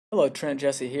Hello, Trent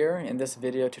Jesse here. In this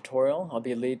video tutorial, I'll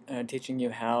be teaching you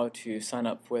how to sign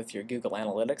up with your Google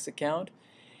Analytics account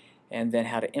and then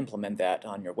how to implement that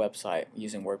on your website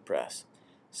using WordPress.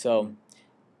 So,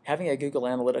 having a Google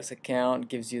Analytics account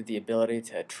gives you the ability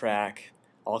to track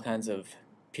all kinds of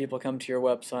people come to your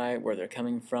website, where they're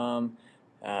coming from,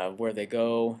 where they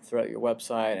go throughout your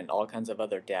website, and all kinds of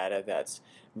other data that's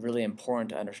really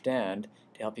important to understand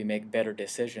to help you make better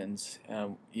decisions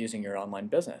using your online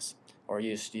business or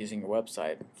using your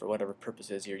website for whatever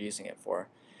purposes you're using it for.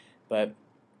 But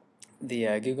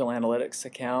the Google Analytics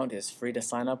account is free to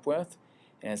sign up with,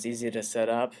 and it's easy to set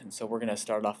up, and so we're going to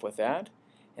start off with that.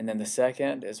 And then the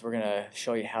second is we're going to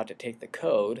show you how to take the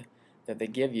code that they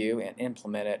give you and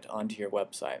implement it onto your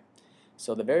website.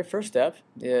 So the very first step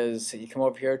is you come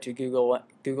over here to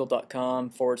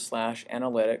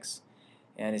google.com/analytics,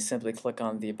 and you simply click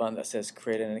on the button that says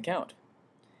create an account.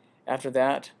 After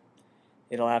that,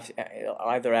 it'll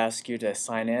either ask you to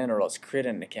sign in or else create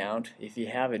an account. If you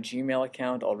have a Gmail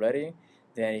account already,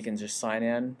 then you can just sign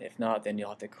in. If not, then you'll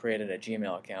have to create a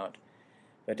Gmail account.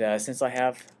 But since I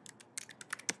have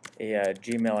a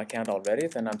Gmail account already,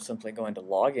 then I'm simply going to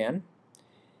log in.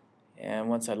 And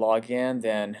once I log in,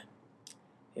 then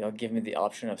it'll give me the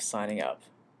option of signing up.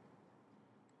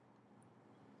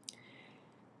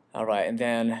 Alright, and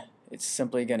then it's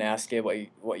simply going to ask you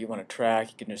what you want to track.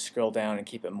 You can just scroll down and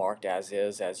keep it marked as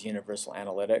is, as Universal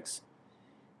Analytics.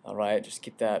 Alright, just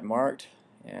keep that marked.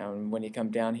 And when you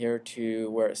come down here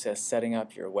to where it says setting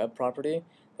up your web property,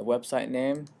 the website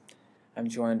name, I'm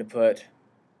going to put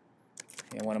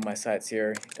one of my sites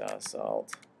here,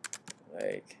 Salt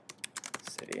Lake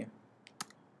City.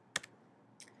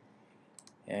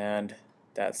 And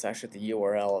that's actually the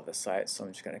URL of the site, so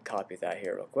I'm just going to copy that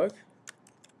here real quick.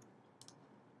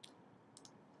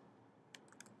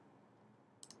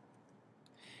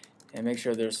 And make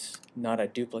sure there's not a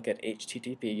duplicate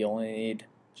HTTP. You only need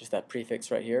just that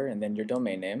prefix right here and then your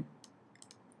domain name.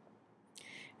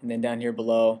 And then down here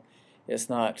below, it's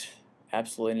not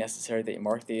absolutely necessary that you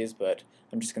mark these, but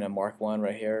I'm just going to mark one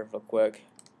right here real quick.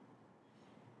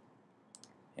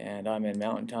 And I'm in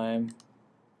Mountain Time.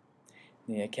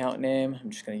 The account name, I'm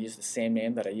just going to use the same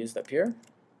name that I used up here.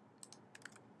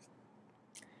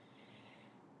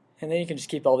 And then you can just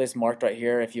keep all this marked right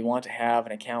here. If you want to have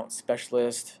an account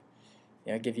specialist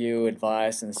give you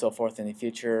advice and so forth in the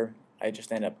future, I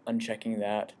just end up unchecking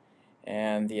that.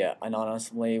 And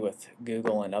anonymously with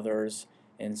Google and others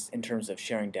in terms of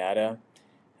sharing data,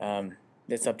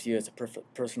 it's up to you as a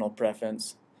personal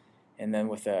preference. And then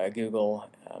with Google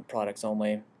products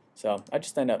only, so I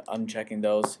just end up unchecking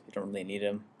those. You don't really need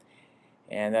them.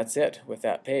 And that's it with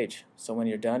that page. So when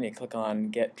you're done, you click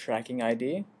on Get Tracking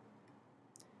ID.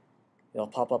 It'll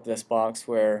pop up this box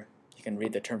where you can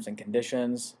read the terms and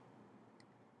conditions.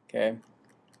 Okay,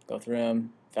 go through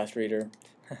them, fast reader.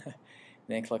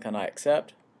 Then click on I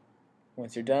accept.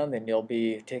 Once you're done, then you'll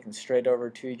be taken straight over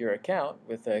to your account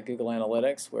with Google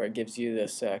Analytics, where it gives you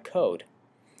this code.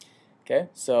 Okay,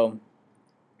 so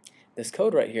this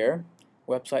code right here,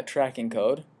 website tracking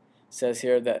code, says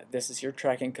here that this is your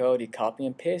tracking code. You copy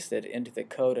and paste it into the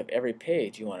code of every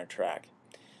page you want to track.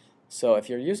 So if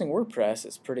you're using WordPress,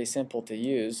 it's pretty simple to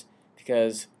use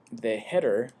because the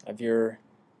header of your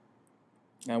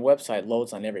website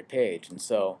loads on every page, and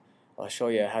so I'll show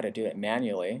you how to do it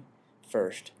manually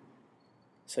first.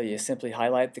 So you simply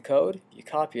highlight the code, you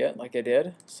copy it like I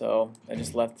did. So I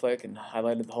just left click and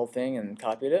highlighted the whole thing and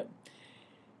copied it.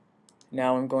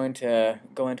 Now I'm going to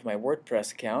go into my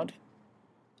WordPress account,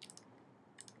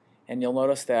 and you'll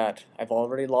notice that I've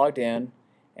already logged in,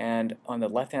 and on the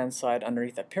left hand side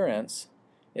underneath Appearance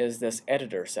is this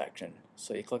Editor section.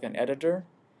 So you click on Editor.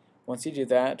 Once you do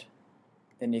that,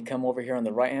 then you come over here on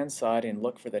the right hand side and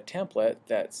look for the template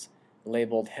that's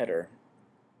labeled header.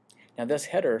 Now this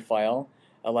header file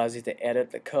allows you to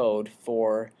edit the code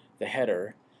for the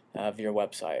header of your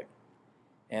website.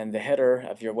 And the header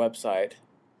of your website,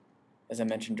 as I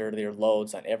mentioned earlier,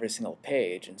 loads on every single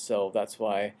page, and so that's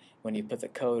why when you put the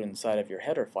code inside of your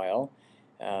header file,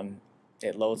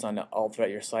 it loads on all throughout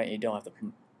your site, and you don't have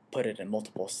to put it in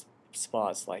multiple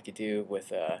spots like you do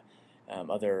with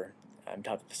other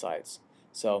type of sites.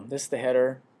 So this is the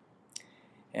header,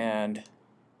 and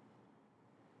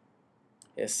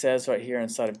it says right here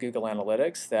inside of Google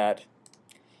Analytics that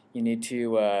you need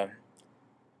to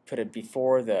put it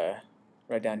before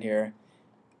right down here,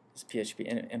 this PHP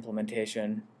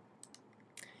implementation.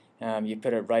 You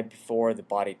put it right before the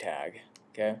body tag.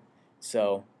 Okay,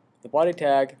 so the body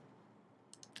tag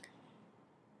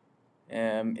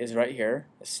is right here.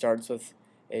 It starts with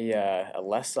a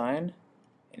less sign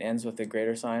and ends with a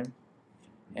greater sign.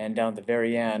 And down at the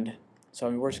very end, So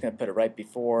we're just going to put it right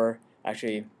before,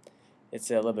 actually it's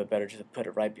a little bit better just to put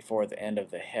it right before the end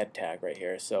of the head tag right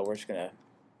here. So we're just going to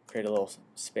create a little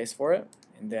space for it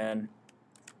and then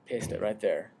paste it right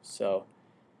there. So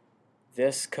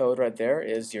this code right there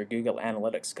is your Google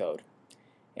Analytics code.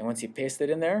 And once you paste it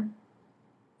in there,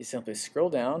 you simply scroll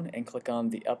down and click on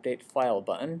the Update File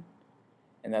button,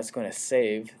 and that's going to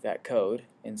save that code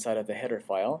inside of the header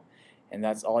file, and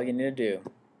that's all you need to do.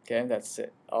 Okay, that's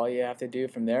it. All you have to do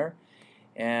from there,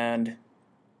 and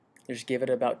just give it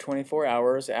about 24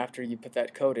 hours after you put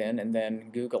that code in, and then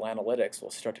Google Analytics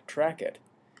will start to track it.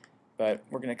 But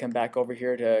we're going to come back over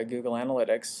here to Google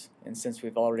Analytics, and since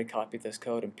we've already copied this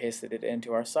code and pasted it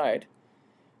into our site,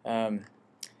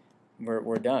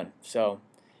 we're done. So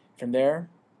from there,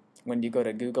 when you go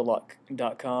to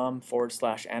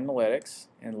google.com/analytics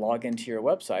and log into your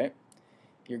website,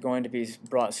 you're going to be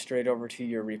brought straight over to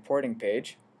your reporting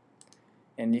page,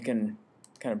 and you can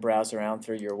kind of browse around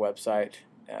through your website,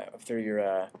 through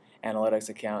your analytics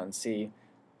account, and see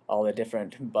all the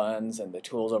different buttons and the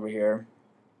tools over here.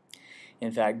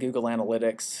 In fact, Google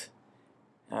Analytics,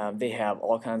 they have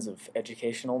all kinds of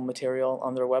educational material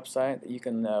on their website that you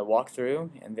can walk through,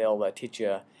 and they'll teach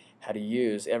you how to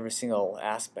use every single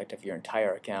aspect of your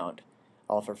entire account,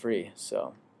 all for free.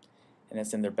 So, and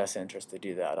it's in their best interest to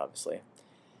do that, obviously.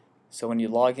 So when you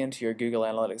log into your Google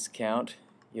Analytics account,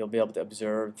 you'll be able to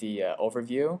observe the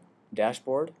overview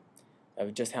dashboard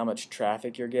of just how much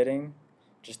traffic you're getting,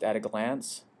 just at a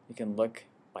glance. You can look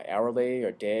by hourly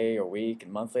or day or week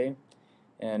and monthly.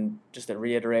 And just to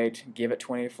reiterate, give it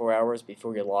 24 hours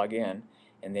before you log in,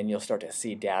 and then you'll start to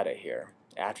see data here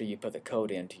after you put the code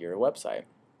into your website.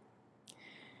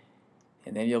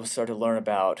 And then you'll start to learn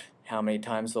about how many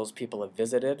times those people have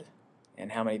visited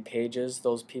and how many pages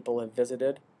those people have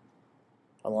visited,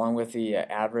 along with the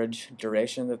average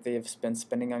duration that they've been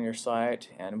spending on your site,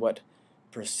 and what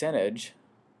percentage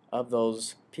of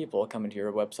those people coming to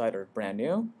your website are brand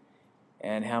new,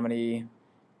 and how many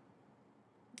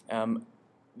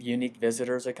unique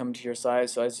visitors that come to your site.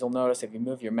 So as you'll notice, if you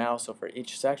move your mouse over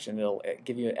each section, it'll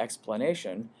give you an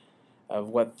explanation of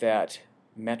what that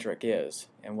metric is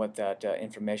and what that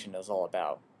information is all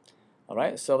about.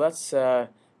 Alright, so that's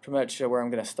pretty much where I'm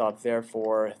going to stop there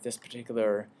for this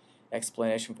particular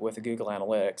explanation with the Google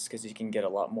Analytics, because you can get a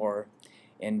lot more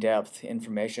in-depth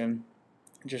information.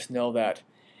 Just know that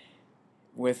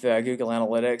with Google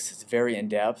Analytics, it's very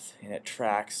in-depth and it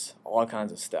tracks all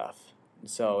kinds of stuff. And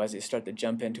so as you start to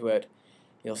jump into it,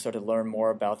 you'll start to learn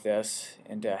more about this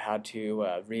and how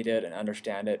to read it and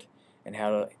understand it, and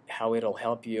how it'll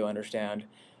help you understand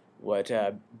what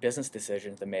business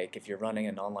decisions to make if you're running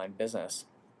an online business.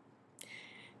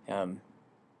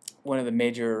 One of the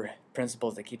major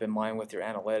principles to keep in mind with your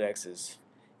analytics is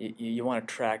you want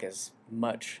to track as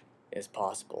much as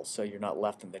possible, so you're not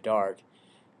left in the dark,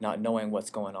 not knowing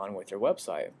what's going on with your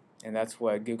website. And that's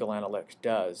what Google Analytics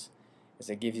does, is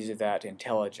it gives you that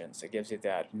intelligence, it gives you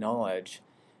that knowledge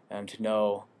to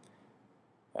know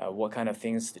what kind of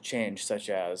things to change, such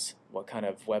as what kind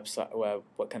of website,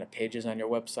 what kind of pages on your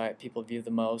website people view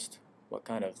the most, what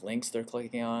kind of links they're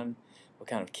clicking on, what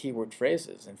kind of keyword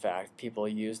phrases, in fact, people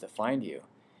use to find you,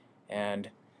 and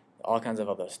all kinds of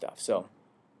other stuff. So,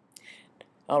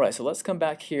 alright, so let's come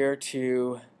back here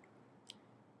to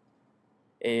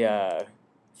a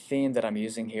theme that I'm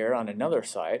using here on another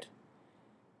site,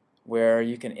 where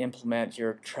you can implement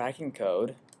your tracking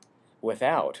code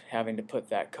without having to put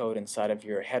that code inside of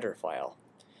your header file.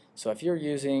 So if you're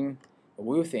using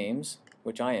WooThemes,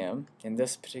 which I am, in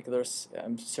this particular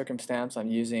circumstance I'm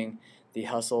using the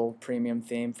Hustle Premium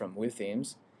theme from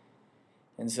WooThemes.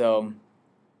 And so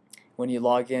when you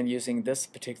log in using this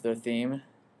particular theme,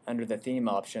 under the theme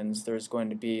options, there's going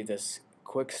to be this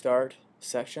quick start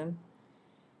section,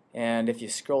 and if you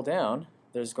scroll down,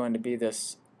 there's going to be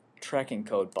this tracking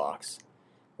code box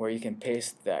where you can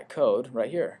paste that code right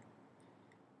here.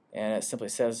 And it simply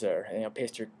says there,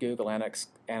 paste your Google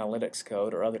Analytics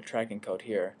code or other tracking code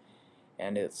here,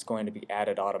 and it's going to be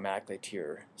added automatically to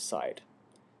your site.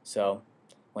 So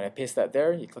when I paste that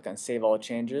there, you click on Save All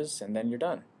Changes, and then you're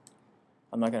done.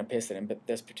 I'm not going to paste it in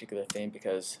this particular theme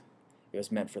because it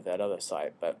was meant for that other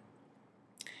site. But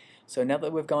so now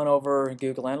that we've gone over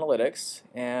Google Analytics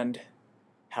and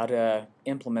how to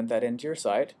implement that into your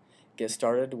site, get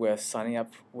started with signing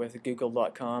up with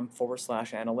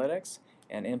google.com/analytics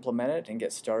and implement it and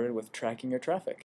get started with tracking your traffic.